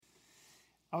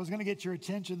I was going to get your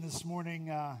attention this morning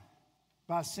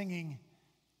by singing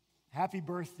Happy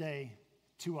Birthday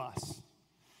to Us.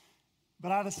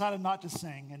 But I decided not to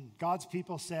sing, and God's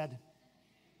people said,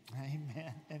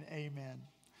 Amen and amen.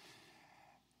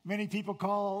 Many people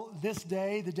call this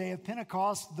day, the day of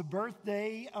Pentecost, the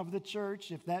birthday of the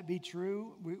church. If that be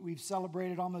true, we've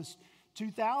celebrated almost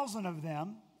 2,000 of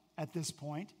them at this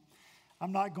point.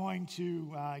 I'm not going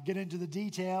to get into the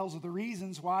details or the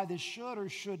reasons why this should or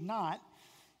should not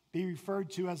be referred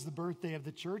to as the birthday of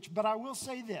the church, but I will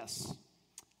say this,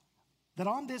 that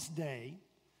on this day,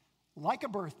 like a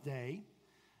birthday,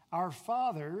 our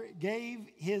Father gave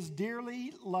His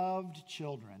dearly loved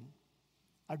children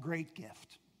a great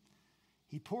gift.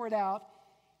 He poured out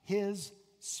His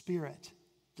Spirit,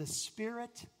 the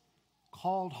Spirit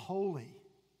called Holy,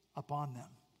 upon them.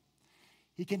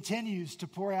 He continues to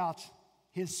pour out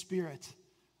His Spirit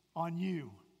on you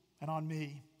and on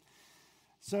me.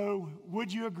 So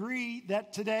would you agree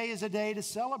that today is a day to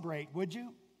celebrate, would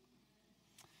you?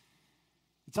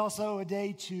 It's also a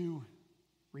day to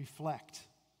reflect.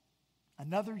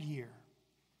 Another year,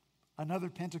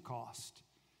 another Pentecost.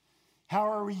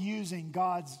 How are we using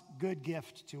God's good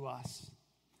gift to us?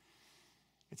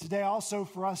 It's a day also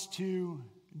for us to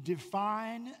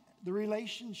define the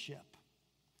relationship.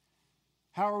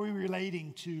 How are we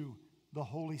relating to the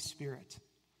Holy Spirit,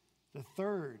 the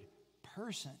third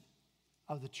person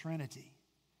of the Trinity?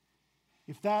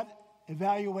 If that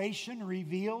evaluation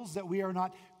reveals that we are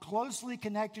not closely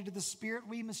connected to the Spirit,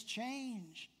 we must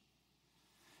change.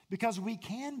 Because we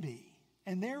can be,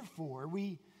 and therefore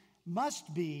we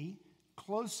must be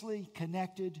closely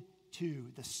connected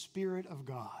to the Spirit of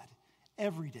God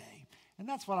every day. And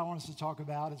that's what I want us to talk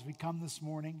about as we come this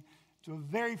morning to a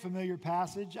very familiar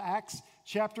passage, Acts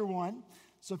chapter 1.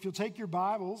 So if you'll take your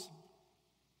Bibles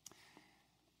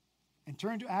and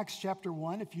turn to Acts chapter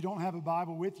 1. If you don't have a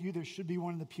Bible with you, there should be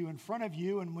one in the pew in front of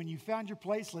you. And when you found your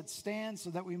place, let's stand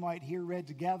so that we might hear read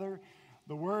together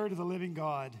the word of the living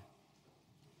God.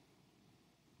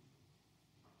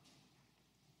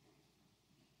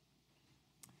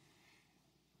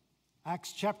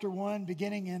 Acts chapter 1,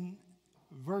 beginning in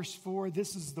verse 4,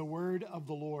 this is the word of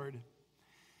the Lord.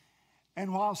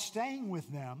 And while staying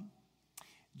with them,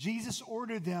 Jesus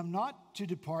ordered them not to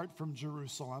depart from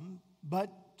Jerusalem,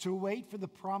 but to wait for the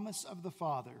promise of the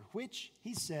Father, which,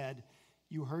 he said,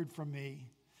 you heard from me.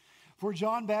 For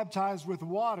John baptized with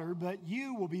water, but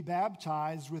you will be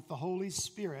baptized with the Holy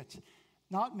Spirit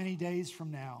not many days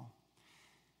from now.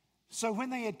 So when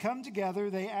they had come together,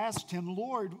 they asked him,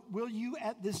 Lord, will you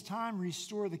at this time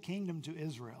restore the kingdom to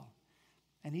Israel?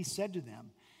 And he said to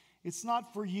them, it's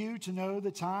not for you to know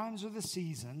the times or the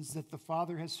seasons that the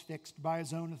Father has fixed by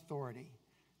his own authority,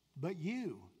 but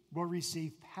you will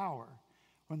receive power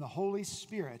when the Holy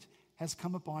Spirit has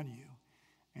come upon you.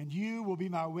 And you will be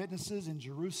my witnesses in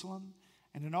Jerusalem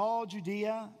and in all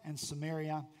Judea and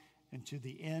Samaria and to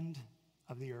the end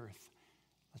of the earth.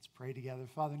 Let's pray together.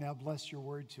 Father, now bless your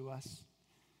word to us.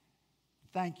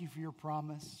 Thank you for your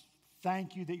promise.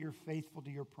 Thank you that you're faithful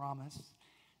to your promise,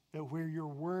 that where your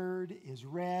word is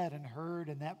read and heard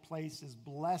and that place is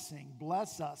blessing.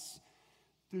 Bless us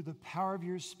through the power of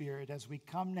your Spirit as we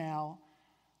come now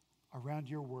around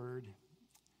your word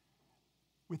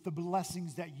with the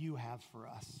blessings that you have for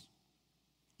us,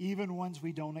 even ones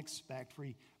we don't expect.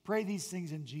 We pray these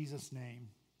things in Jesus' name.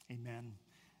 Amen.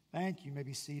 Thank you. You may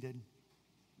be seated.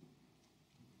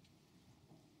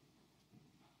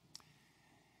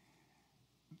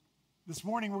 This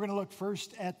morning, we're going to look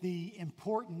first at the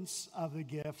importance of the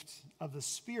gift of the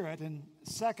Spirit, and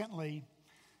secondly,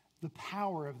 the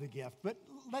power of the gift. But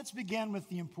let's begin with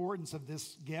the importance of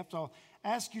this gift. I'll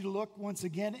ask you to look once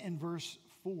again in verse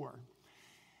 4.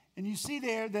 And you see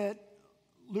there that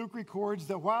Luke records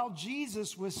that while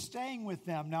Jesus was staying with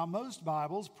them, now most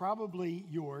Bibles, probably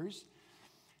yours,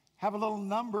 have a little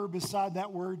number beside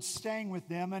that word staying with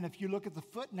them. And if you look at the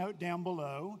footnote down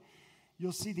below,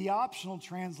 you'll see the optional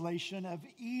translation of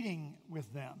eating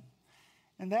with them.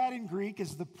 And that in Greek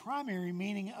is the primary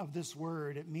meaning of this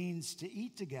word. It means to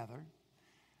eat together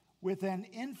with an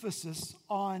emphasis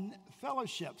on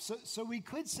fellowship. So we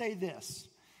could say this,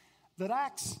 that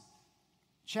Acts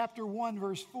chapter 1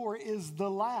 verse 4 is the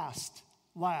last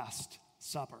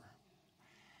supper.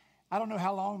 I don't know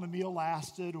how long the meal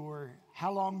lasted or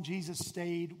how long Jesus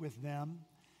stayed with them.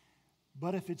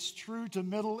 But if it's true to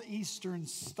Middle Eastern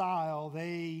style,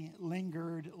 they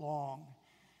lingered long.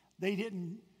 They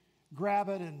didn't grab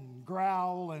it and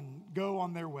growl and go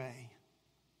on their way.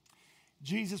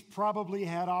 Jesus probably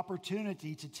had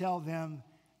opportunity to tell them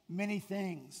many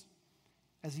things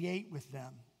as he ate with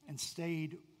them and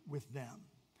stayed with them.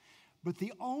 But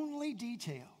the only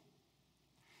detail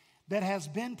that has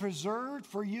been preserved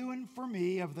for you and for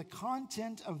me of the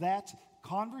content of that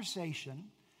conversation,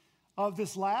 of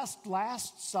this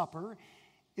Last Supper,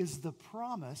 is the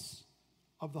promise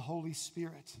of the Holy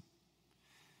Spirit.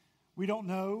 We don't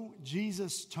know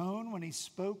Jesus' tone when he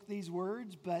spoke these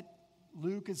words, but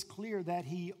Luke is clear that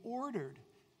he ordered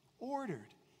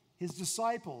his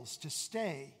disciples to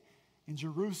stay in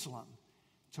Jerusalem,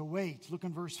 to wait. Look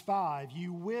in verse 5.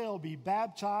 You will be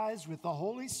baptized with the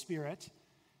Holy Spirit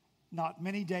not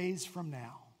many days from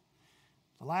now.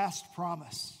 The last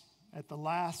promise at the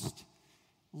Last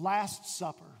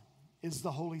Supper is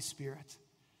the Holy Spirit.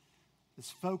 This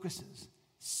focuses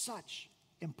such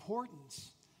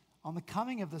importance on the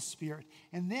coming of the Spirit.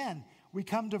 And then we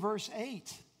come to verse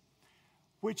 8,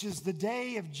 which is the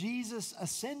day of Jesus'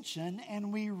 ascension,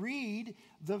 and we read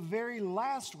the very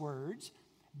last words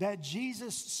that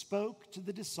Jesus spoke to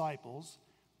the disciples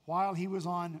while he was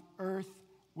on earth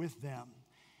with them.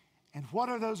 And what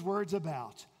are those words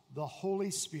about? The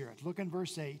Holy Spirit. Look in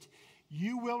verse 8.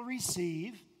 You will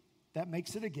receive, that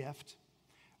makes it a gift,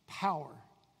 power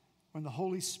when the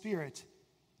Holy Spirit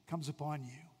comes upon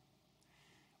you.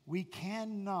 We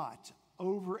cannot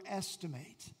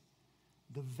overestimate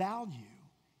the value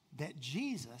that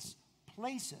Jesus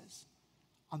places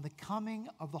on the coming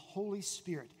of the Holy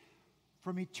Spirit.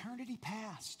 From eternity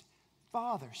past,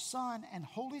 Father, Son, and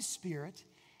Holy Spirit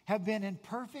have been in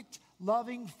perfect,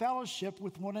 loving fellowship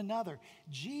with one another.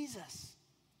 Jesus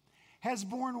has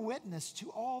borne witness to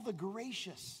all the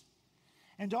gracious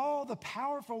and all the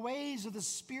powerful ways of the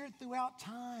Spirit throughout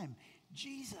time.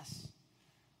 Jesus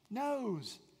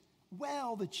knows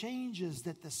well the changes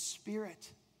that the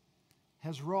Spirit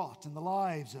has wrought in the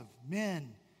lives of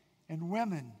men and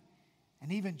women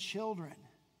and even children.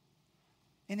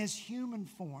 In his human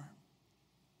form,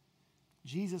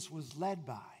 Jesus was led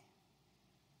by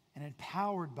and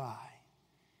empowered by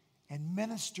and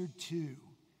ministered to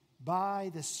by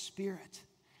the Spirit.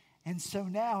 And so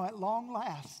now, at long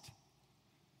last,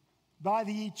 by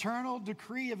the eternal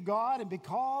decree of God and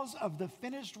because of the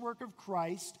finished work of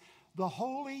Christ, the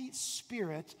Holy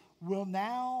Spirit will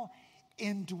now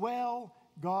indwell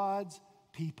God's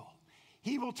people.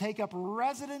 He will take up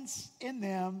residence in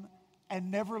them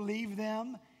and never leave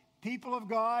them. People of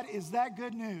God, is that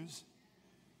good news?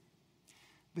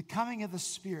 The coming of the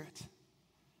Spirit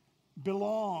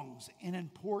belongs in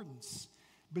importance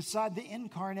beside the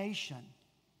incarnation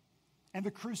and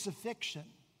the crucifixion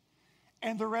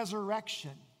and the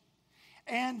resurrection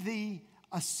and the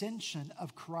ascension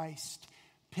of Christ.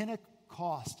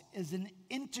 Pentecost is an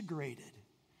integrated,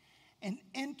 an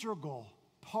integral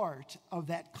part of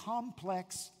that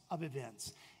complex of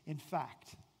events. In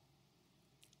fact,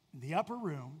 in the upper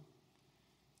room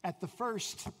at the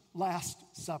first Last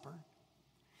Supper,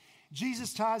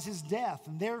 Jesus ties his death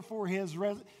and therefore his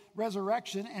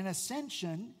resurrection and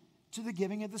ascension to the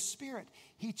giving of the Spirit.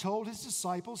 He told his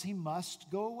disciples he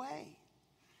must go away.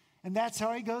 And that's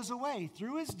how he goes away,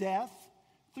 through his death,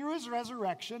 through his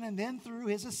resurrection, and then through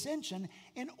his ascension,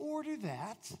 in order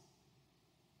that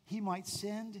he might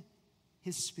send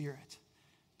his Spirit.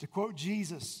 To quote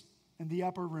Jesus in the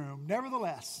upper room,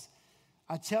 nevertheless,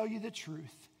 I tell you the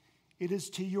truth, it is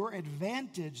to your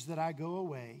advantage that I go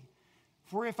away.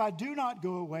 For if I do not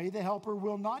go away, the Helper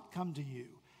will not come to you.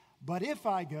 But if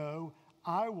I go,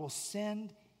 I will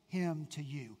send him to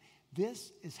you.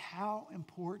 This is how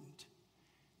important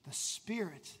the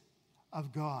Spirit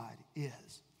of God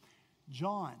is.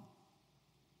 John,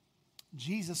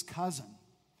 Jesus' cousin,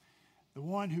 the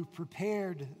one who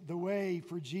prepared the way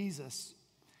for Jesus,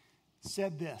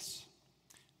 said this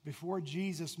before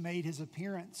Jesus made his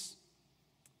appearance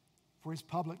for his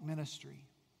public ministry.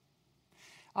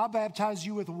 I baptize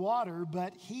you with water,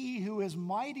 but he who is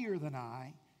mightier than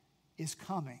I is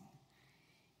coming.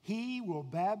 He will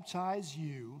baptize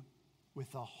you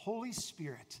with the Holy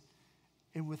Spirit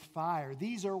and with fire.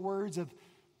 These are words of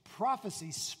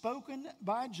prophecy spoken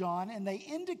by John, and they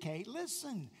indicate,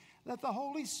 listen, that the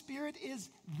Holy Spirit is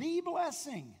the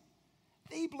blessing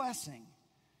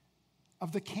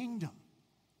of the kingdom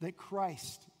that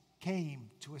Christ came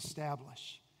to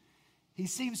establish. He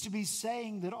seems to be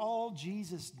saying that all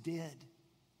Jesus did,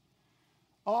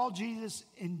 all Jesus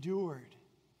endured,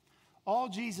 all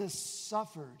Jesus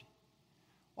suffered,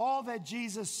 all that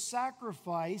Jesus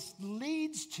sacrificed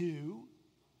leads to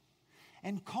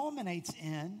and culminates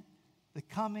in the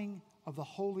coming of the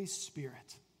Holy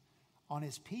Spirit on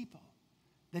his people.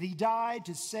 That he died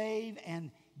to save and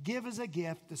give as a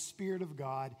gift the Spirit of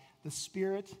God. The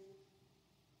Spirit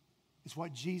is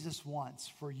what Jesus wants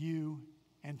for you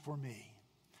and for me.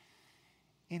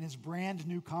 In his brand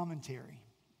new commentary,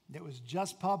 that was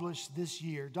just published this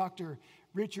year. Dr.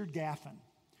 Richard Gaffin,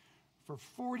 for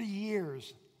 40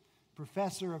 years,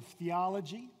 professor of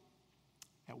theology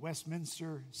at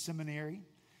Westminster Seminary,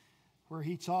 where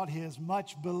he taught his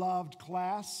much beloved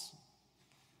class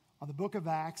on the book of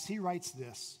Acts, he writes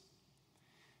this: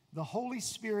 "The Holy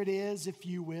Spirit is, if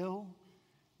you will,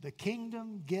 the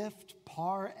kingdom gift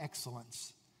par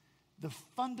excellence, the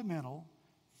fundamental,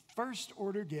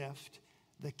 first-order gift,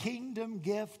 the kingdom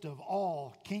gift of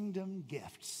all kingdom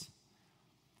gifts."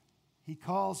 He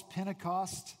calls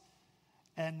Pentecost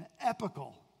an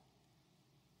epical,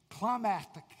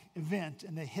 climactic event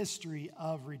in the history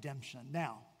of redemption.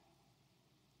 Now,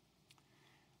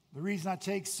 the reason I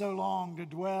take so long to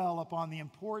dwell upon the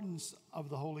importance of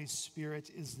the Holy Spirit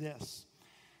is this.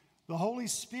 The Holy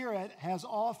Spirit has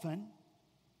often,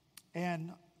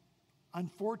 and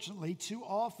unfortunately too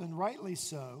often, rightly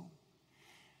so,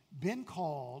 been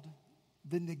called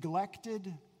the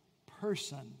neglected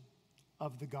person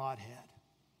of the Godhead.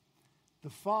 The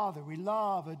Father we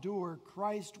love, adore,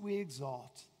 Christ we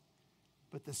exalt,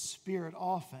 but the Spirit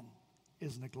often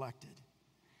is neglected.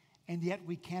 And yet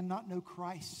we cannot know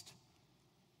Christ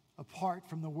apart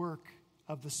from the work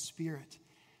of the Spirit.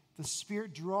 The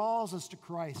Spirit draws us to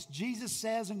Christ. Jesus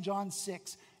says in John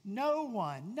 6, no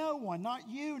one, not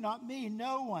you, not me,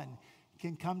 no one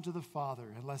can come to the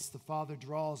Father unless the Father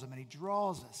draws him, and he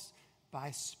draws us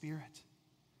by Spirit.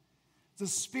 The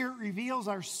Spirit reveals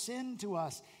our sin to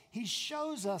us. He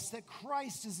shows us that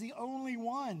Christ is the only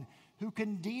one who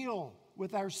can deal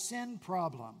with our sin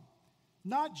problem,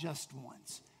 not just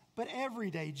once, but every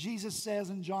day. Jesus says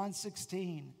in John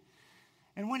 16,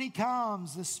 and when he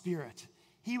comes, the Spirit,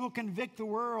 he will convict the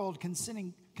world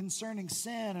concerning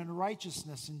sin and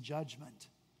righteousness and judgment.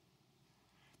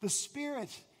 The Spirit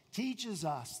teaches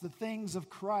us the things of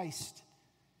Christ.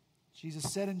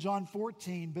 Jesus said in John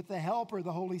 14, but the Helper,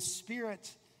 the Holy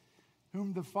Spirit,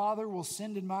 whom the Father will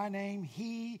send in my name,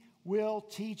 he will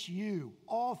teach you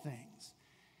all things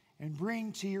and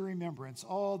bring to your remembrance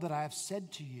all that I have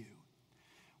said to you.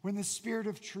 When the Spirit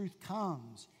of truth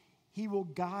comes, he will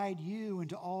guide you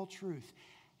into all truth.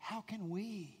 How can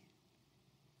we,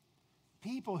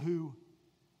 people who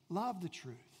love the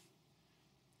truth,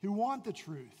 who want the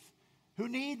truth, who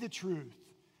need the truth,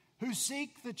 who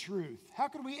seek the truth, how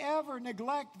could we ever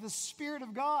neglect the Spirit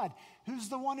of God, who's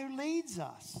the one who leads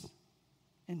us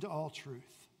into all truth?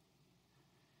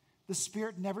 The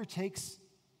Spirit never takes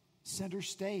center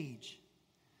stage.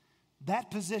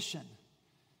 That position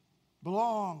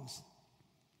belongs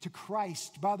to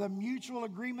Christ by the mutual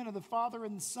agreement of the Father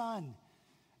and the Son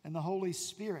and the Holy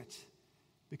Spirit,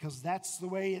 because that's the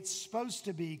way it's supposed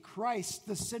to be. Christ,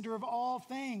 the center of all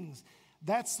things.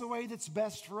 That's the way that's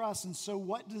best for us. And so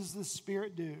what does the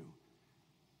Spirit do?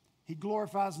 He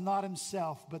glorifies not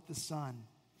himself, but the Son.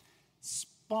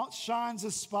 Shines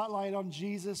a spotlight on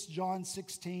Jesus, John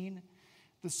 16.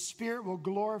 The Spirit will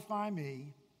glorify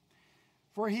me,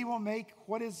 for he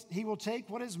will take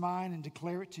what is mine and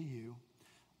declare it to you.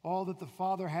 All that the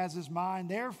Father has is mine.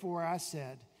 Therefore, I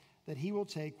said that he will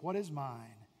take what is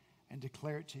mine and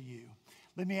declare it to you.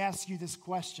 Let me ask you this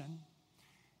question.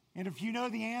 And if you know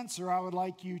the answer, I would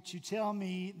like you to tell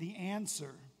me the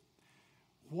answer.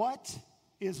 What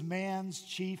is man's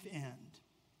chief end?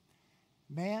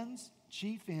 Man's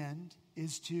chief end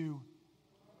is to,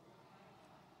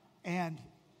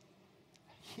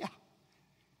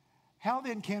 how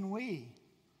then can we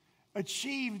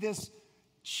achieve this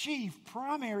chief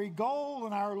primary goal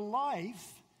in our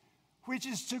life, which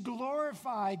is to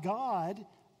glorify God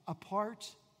apart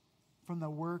from the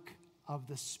work of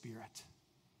the Spirit?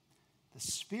 The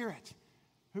Spirit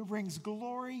who brings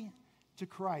glory to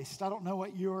Christ. I don't know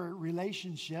what your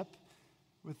relationship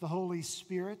with the Holy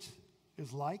Spirit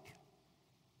is like,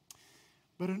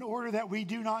 but in order that we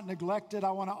do not neglect it,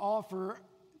 I want to offer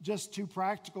just two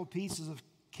practical pieces of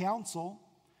counsel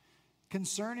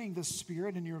concerning the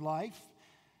Spirit in your life.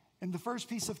 And the first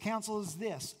piece of counsel is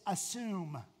this: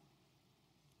 assume.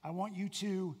 I want you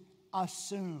to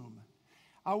assume.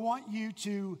 I want you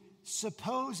to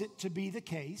suppose it to be the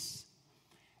case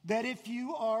that if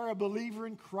you are a believer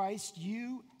in Christ,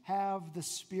 you have the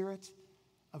Spirit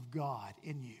of God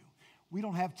in you. We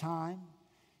don't have time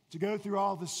to go through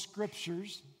all the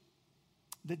scriptures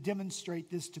that demonstrate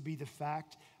this to be the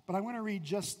fact, but I want to read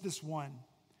just this one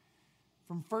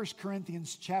from 1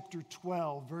 Corinthians chapter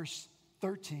 12, verse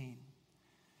 13.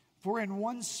 For in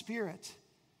one Spirit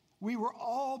we were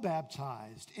all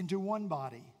baptized into one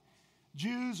body,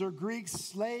 Jews or Greeks,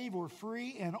 slave or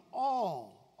free, and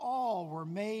all were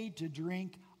made to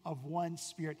drink of one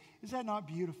Spirit. Is that not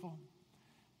beautiful?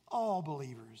 All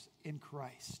believers in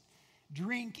Christ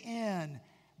drink in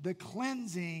the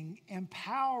cleansing,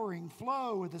 empowering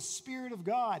flow of the Spirit of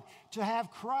God. To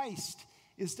have Christ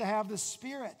is to have the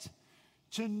Spirit.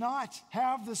 To not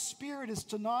have the Spirit is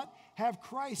to not have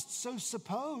Christ. So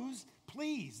suppose,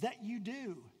 please, that you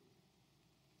do.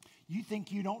 You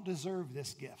think you don't deserve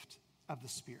this gift of the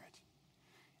Spirit.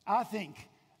 I think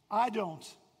I don't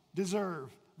deserve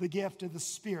the gift of the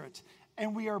Spirit,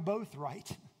 and we are both right.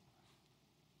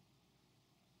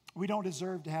 We don't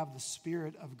deserve to have the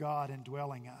Spirit of God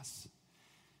indwelling us.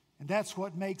 And that's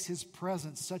what makes His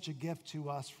presence such a gift to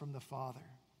us from the Father.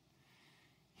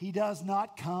 He does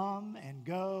not come and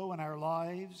go in our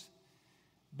lives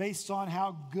based on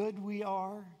how good we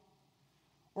are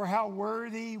or how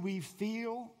worthy we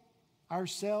feel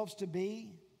ourselves to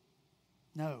be.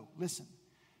 No, listen,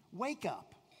 wake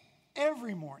up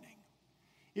every morning.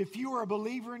 If you are a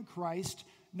believer in Christ,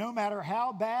 no matter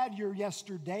how bad your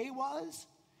yesterday was,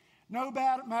 no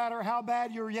matter how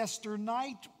bad your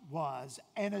yesternight was,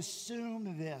 and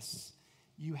assume this,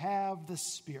 you have the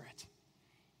Spirit.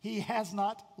 He has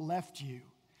not left you.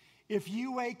 If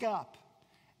you wake up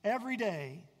every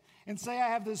day and say, I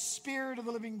have the Spirit of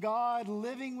the living God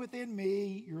living within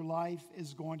me, your life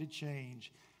is going to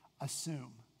change.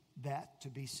 Assume that to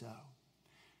be so.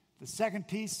 The second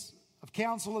piece of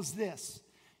counsel is this.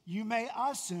 You may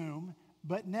assume,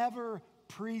 but never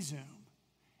presume.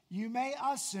 You may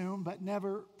assume, but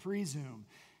never presume.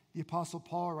 The Apostle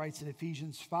Paul writes in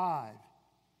Ephesians 5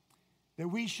 that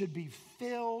we should be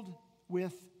filled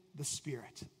with the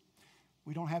Spirit.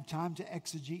 We don't have time to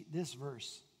exegete this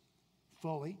verse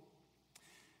fully,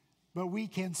 but we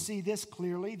can see this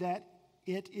clearly that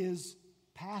it is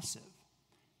passive.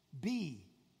 Be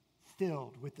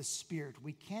filled with the Spirit.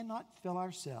 We cannot fill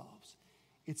ourselves.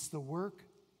 It's the work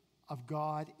of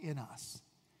God in us.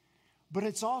 But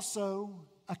it's also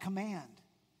a command.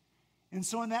 And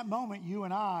so in that moment, you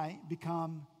and I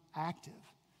become active.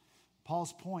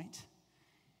 Paul's point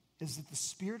is that the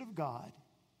Spirit of God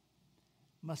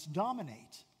must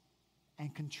dominate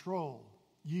and control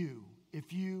you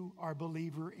if you are a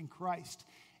believer in Christ.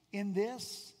 In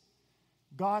this,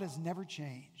 God has never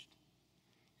changed.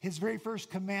 His very first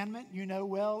commandment, you know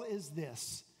well, is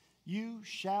this: you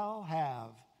shall have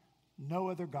no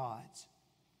other gods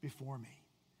before me.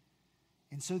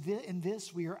 And so in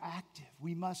this we are active.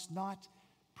 We must not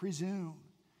presume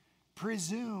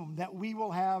that we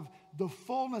will have the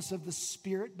fullness of the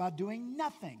Spirit by doing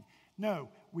nothing. No,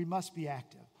 we must be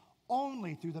active.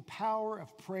 Only through the power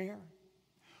of prayer,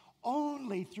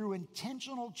 only through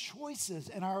intentional choices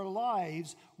in our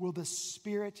lives will the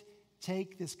Spirit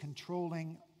take this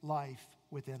controlling life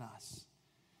within us.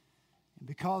 And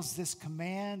because this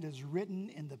command is written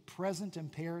in the present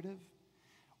imperative,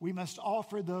 we must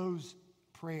offer those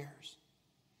prayers.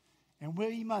 And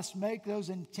we must make those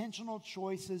intentional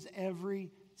choices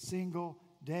every single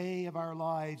day of our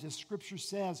lives. As Scripture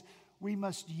says, we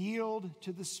must yield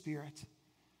to the Spirit.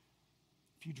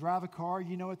 If you drive a car,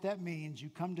 you know what that means. You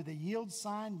come to the yield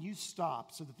sign, you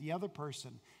stop so that the other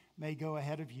person may go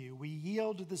ahead of you. We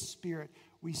yield to the Spirit.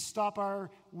 We stop our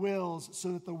wills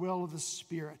so that the will of the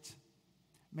Spirit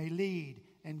may lead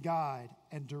and guide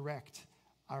and direct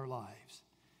our lives.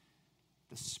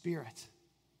 The Spirit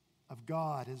of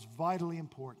God is vitally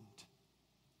important.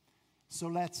 So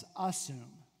let's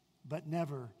assume, but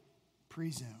never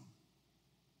presume.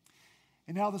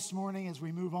 And now this morning, as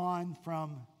we move on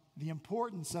from the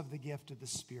importance of the gift of the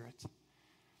Spirit,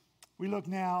 we look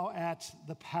now at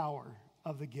the power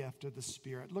of the gift of the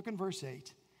Spirit. Look in verse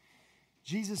 8.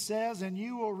 Jesus says, and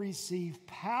you will receive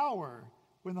power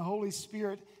when the Holy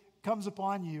Spirit comes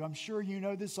upon you. I'm sure you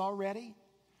know this already,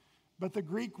 but the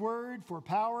Greek word for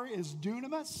power is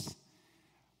dunamis,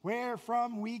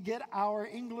 wherefrom we get our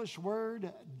English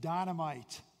word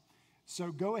dynamite.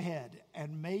 So go ahead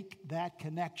and make that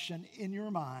connection in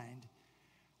your mind.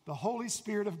 The Holy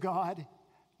Spirit of God,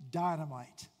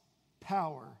 dynamite,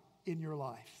 power in your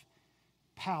life.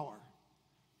 Power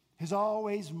has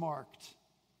always marked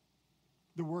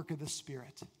the work of the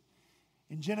Spirit.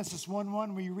 In Genesis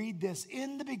 1:1, we read this: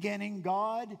 in the beginning,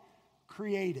 God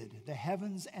created the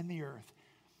heavens and the earth.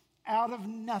 Out of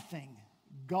nothing,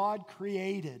 God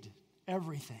created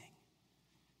everything.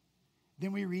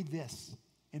 Then we read this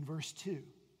in verse 2.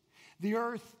 The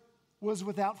earth was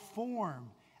without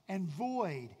form and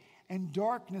void, and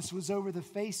darkness was over the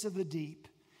face of the deep.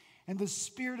 And the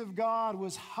Spirit of God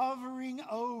was hovering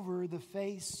over the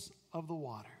face of the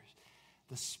waters.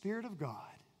 The Spirit of God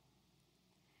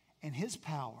and His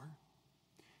power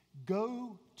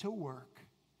go to work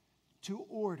to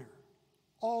order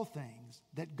all things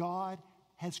that God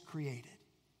has created,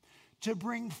 to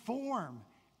bring form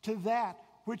to that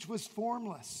which was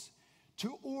formless,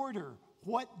 to order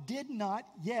what did not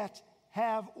yet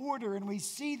have order. And we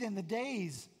see then the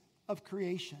days of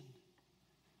creation.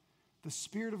 The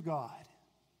Spirit of God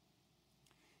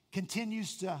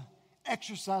continues to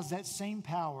exercise that same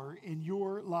power in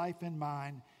your life and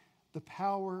mine, the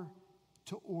power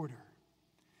to order.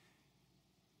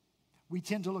 We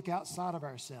tend to look outside of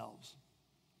ourselves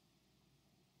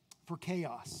for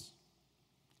chaos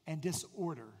and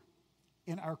disorder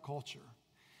in our culture.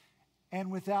 And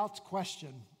without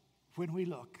question, when we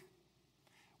look,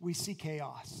 we see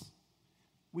chaos.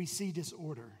 We see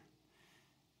disorder.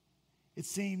 It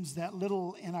seems that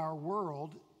little in our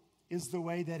world is the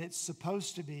way that it's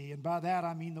supposed to be. And by that,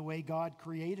 I mean the way God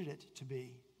created it to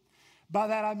be. By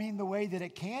that, I mean the way that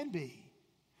it can be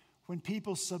when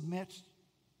people submit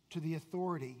to the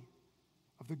authority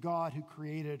of the God who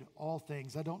created all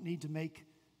things. I don't need to make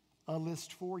a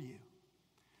list for you.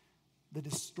 The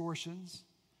distortions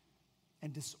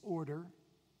and disorder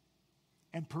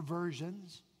and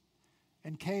perversions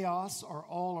and chaos are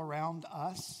all around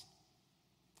us.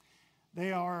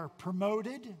 They are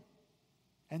promoted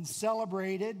and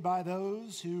celebrated by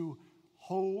those who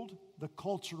hold the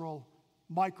cultural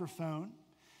microphone.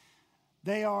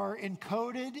 They are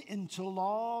encoded into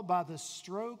law by the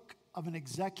stroke of an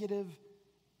executive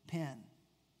pen.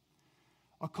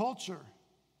 A culture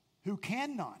who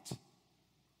cannot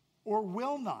or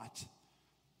will not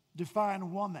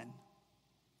define woman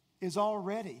is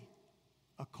already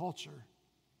a culture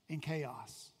in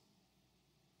chaos.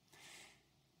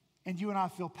 And you and I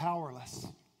feel powerless,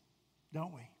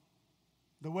 don't we?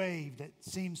 The wave that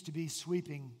seems to be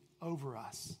sweeping over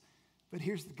us. But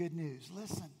here's the good news.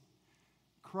 Listen,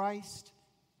 Christ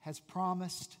has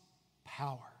promised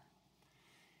power.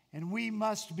 And we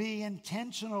must be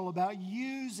intentional about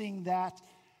using that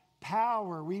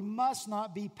power. We must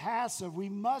not be passive. We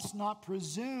must not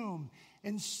presume.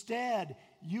 Instead,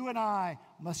 you and I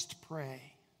must pray.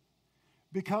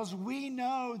 Because we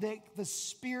know that the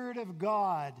Spirit of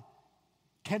God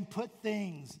can put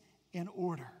things in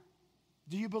order.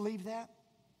 Do you believe that?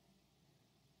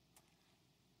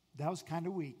 That was kind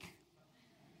of weak.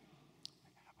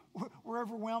 We're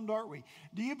overwhelmed, aren't we?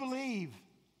 Do you believe,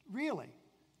 really,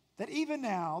 that even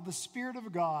now the Spirit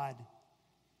of God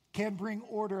can bring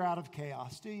order out of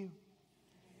chaos? Do you?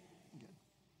 Good.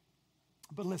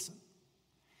 But listen,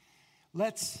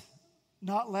 let's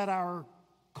not let our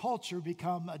culture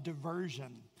become a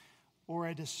diversion or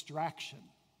a distraction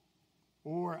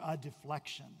or a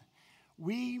deflection.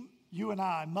 You and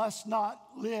I must not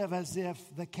live as if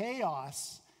the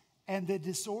chaos and the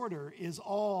disorder is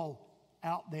all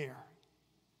out there.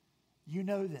 You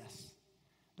know this.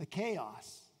 The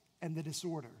chaos and the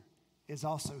disorder is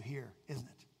also here, isn't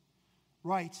it?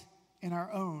 Right in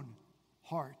our own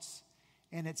hearts.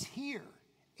 And it's here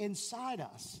inside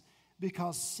us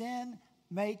because sin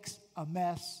makes a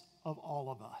mess of all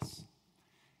of us.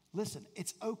 Listen,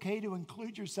 it's okay to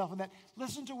include yourself in that.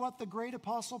 Listen to what the great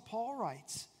apostle Paul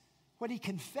writes, what he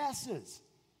confesses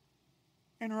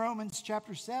in Romans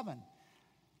chapter 7.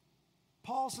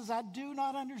 Paul says, I do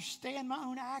not understand my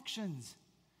own actions,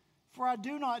 for I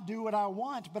do not do what I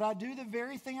want, but I do the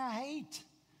very thing I hate.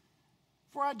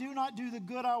 For I do not do the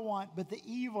good I want, but the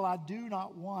evil I do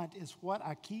not want is what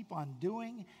I keep on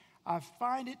doing. I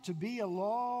find it to be a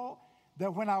law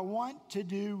that when I want to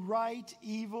do right,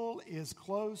 evil is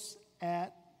close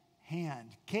at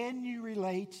hand. Can you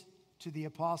relate to the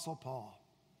Apostle Paul?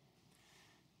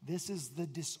 This is the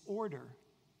disorder.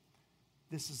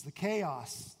 This is the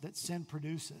chaos that sin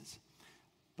produces.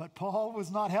 But Paul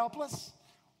was not helpless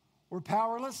or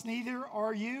powerless. Neither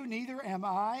are you, neither am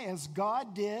I, as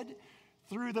God did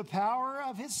through the power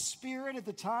of His Spirit at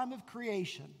the time of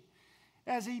creation.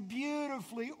 As He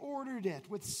beautifully ordered it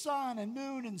with sun and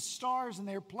moon and stars in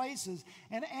their places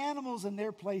and animals in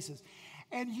their places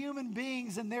and human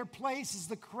beings in their places,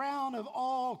 the crown of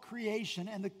all creation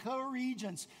and the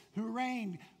co-regents who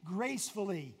reigned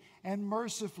gracefully and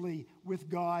mercifully with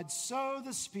God, so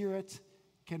the Spirit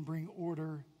can bring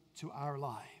order to our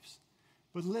lives.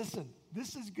 But listen,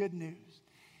 this is good news.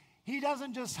 He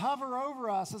doesn't just hover over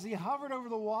us as He hovered over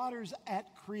the waters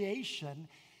at creation.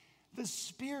 The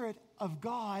Spirit of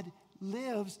God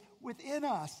lives within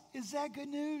us. Is that good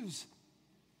news?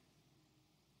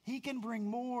 He can bring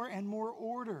more and more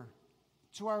order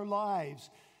to our lives,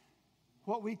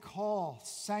 what we call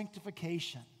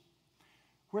sanctification,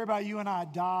 whereby you and I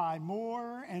die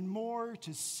more and more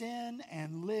to sin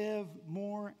and live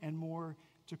more and more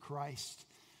to Christ.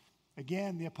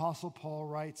 Again, the Apostle Paul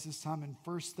writes, this time in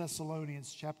 1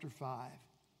 Thessalonians chapter 5,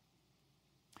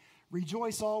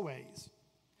 rejoice always.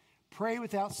 Pray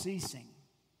without ceasing.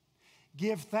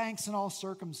 Give thanks in all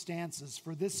circumstances,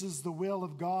 for this is the will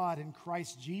of God in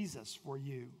Christ Jesus for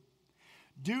you.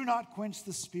 Do not quench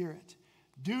the Spirit.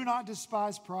 Do not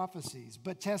despise prophecies,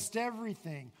 but test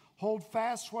everything. Hold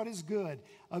fast what is good.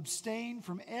 Abstain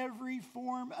from every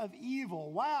form of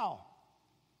evil. Wow.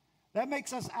 That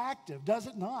makes us active, does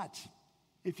it not?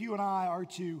 If you and I are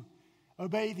to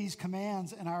obey these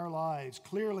commands in our lives,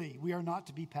 clearly we are not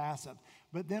to be passive.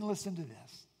 But then listen to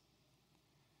this.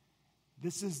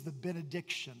 This is the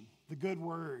benediction, the good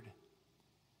word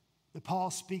that Paul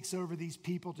speaks over these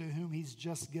people to whom he's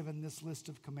just given this list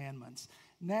of commandments.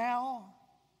 Now,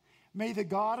 may the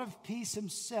God of peace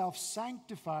himself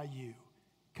sanctify you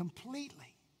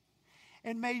completely,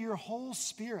 and may your whole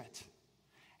spirit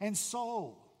and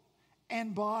soul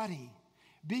and body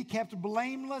be kept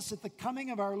blameless at the coming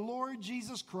of our Lord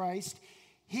Jesus Christ.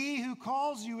 He who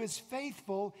calls you is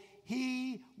faithful.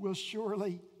 He will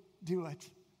surely do it.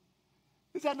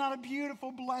 Is that not a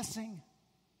beautiful blessing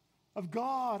of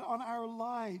God on our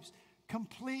lives?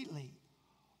 Completely,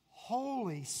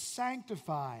 holy,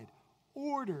 sanctified,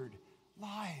 ordered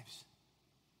lives.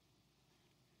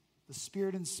 The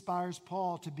Spirit inspires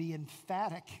Paul to be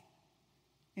emphatic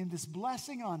in this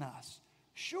blessing on us.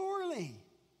 Surely,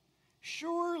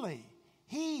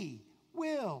 he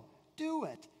will do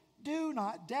it. Do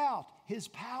not doubt his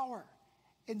power.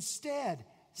 Instead,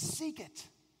 seek it.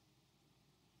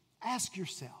 Ask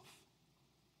yourself,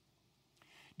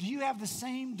 do you have the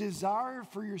same desire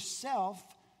for yourself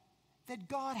that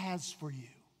God has for you?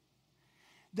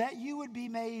 That you would be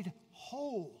made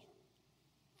whole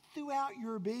throughout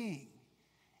your being,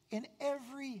 in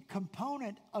every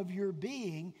component of your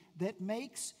being that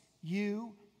makes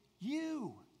you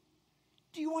you.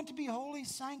 Do you want to be wholly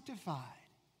sanctified?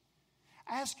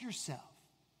 Ask yourself,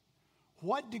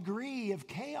 what degree of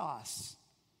chaos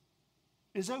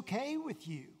is okay with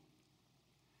you?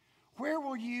 Where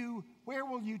will you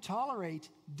tolerate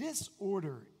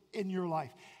disorder in your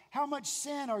life? How much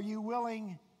sin are you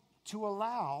willing to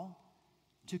allow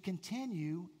to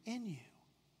continue in you?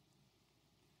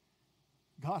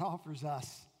 God offers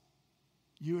us,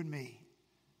 you and me,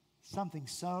 something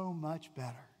so much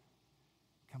better.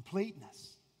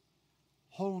 Completeness,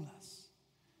 wholeness,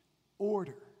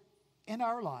 order in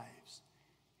our lives,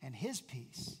 and his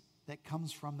peace that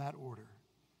comes from that order.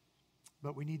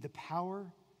 But we need the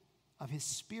power of his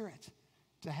Spirit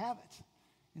to have it.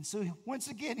 And so once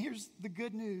again, here's the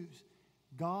good news.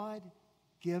 God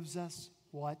gives us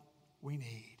what we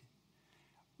need.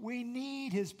 We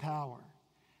need his power.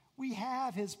 We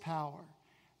have his power.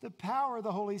 The power of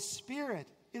the Holy Spirit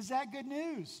is that good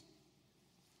news.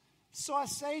 So I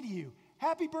say to you,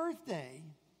 happy birthday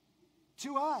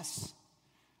to us.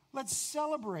 Let's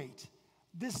celebrate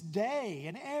this day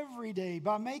and every day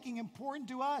by making important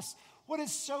to us what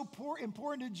is so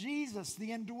important to Jesus,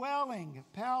 the indwelling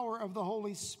power of the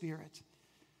Holy Spirit.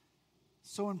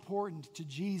 So important to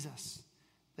Jesus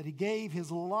that he gave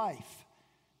his life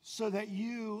so that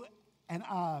you and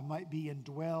I might be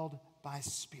indwelled by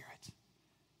Spirit.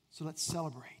 So let's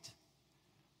celebrate,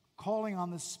 calling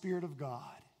on the Spirit of God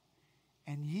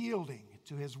and yielding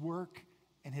to his work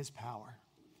and his power.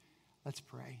 Let's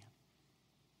pray.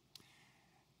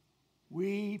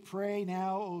 We pray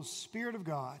now, O Spirit of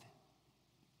God,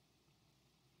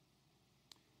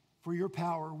 for your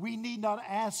power. We need not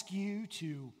ask you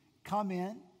to come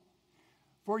in,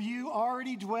 for you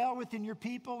already dwell within your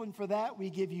people, and for that we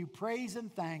give you praise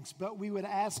and thanks. But we would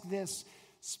ask this,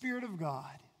 Spirit of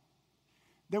God,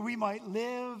 that we might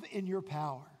live in your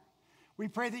power. We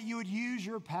pray that you would use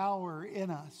your power in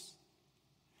us.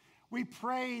 We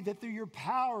pray that through your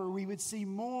power we would see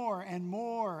more and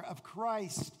more of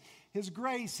Christ, his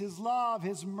grace, his love,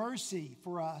 his mercy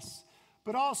for us,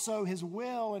 but also his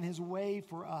will and his way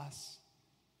for us.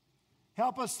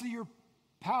 Help us through your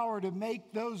power to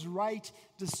make those right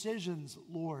decisions,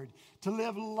 Lord, to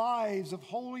live lives of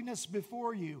holiness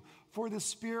before you, for the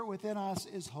Spirit within us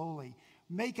is holy.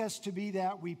 Make us to be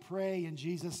that, we pray in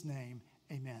Jesus' name.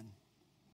 Amen.